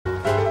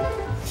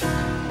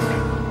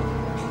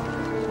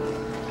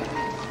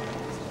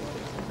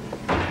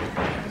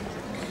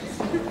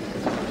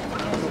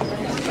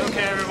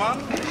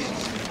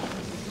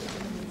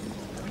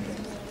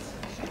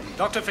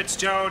Dr.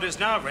 Fitzgerald is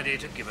now ready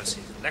to give us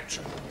his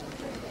lecture.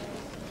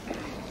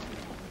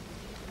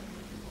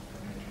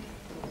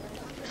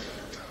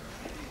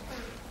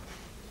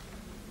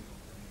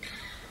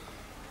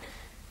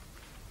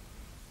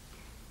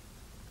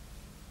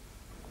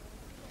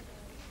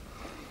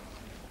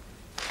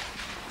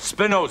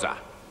 Spinoza.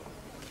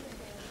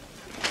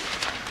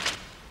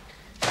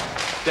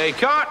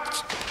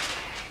 Descartes.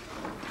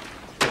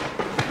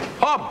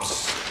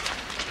 Hobbes.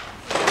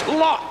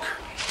 Locke.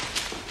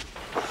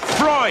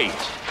 Freud.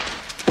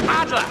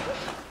 Adler.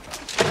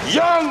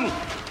 Young.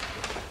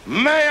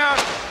 Mayer.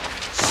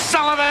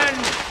 Sullivan.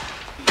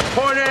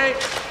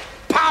 Poinet.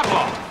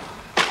 Pavlov.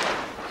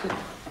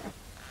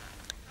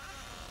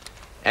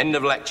 End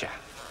of lecture.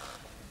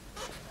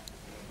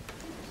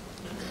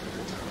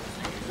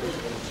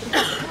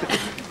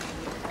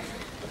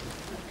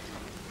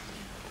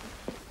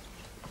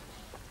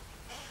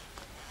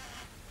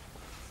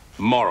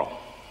 Moral.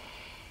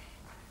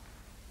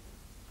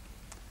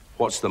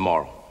 What's the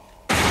moral?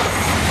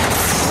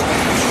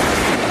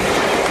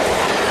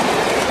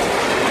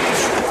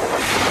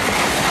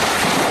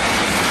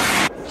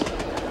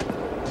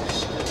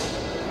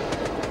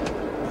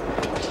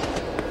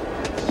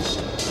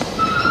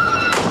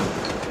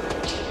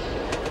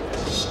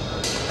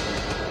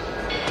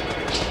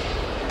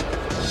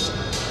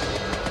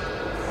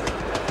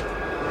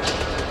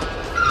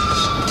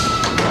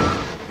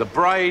 The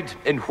bride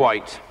in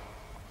white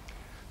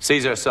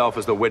sees herself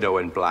as the widow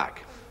in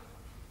black.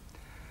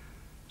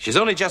 She's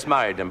only just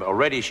married him, but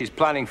already she's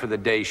planning for the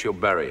day she'll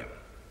bury him,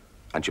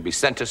 and she'll be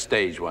center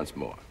stage once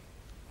more.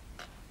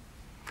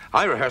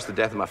 I rehearsed the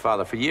death of my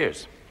father for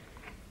years.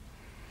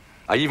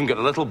 I even got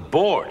a little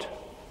bored.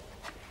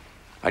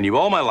 I knew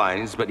all my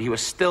lines, but he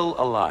was still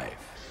alive,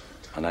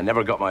 and I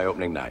never got my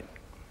opening night.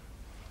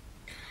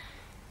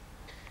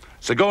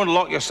 So go and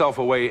lock yourself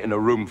away in a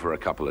room for a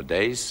couple of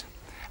days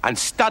and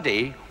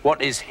study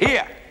what is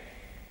here.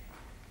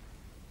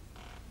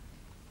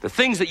 The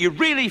things that you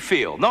really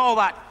feel, not all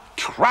that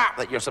crap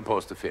that you're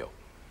supposed to feel.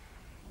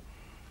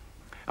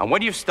 And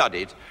when you've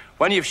studied,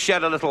 when you've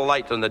shed a little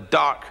light on the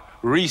dark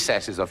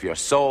recesses of your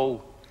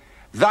soul,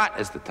 that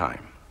is the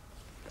time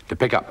to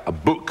pick up a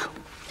book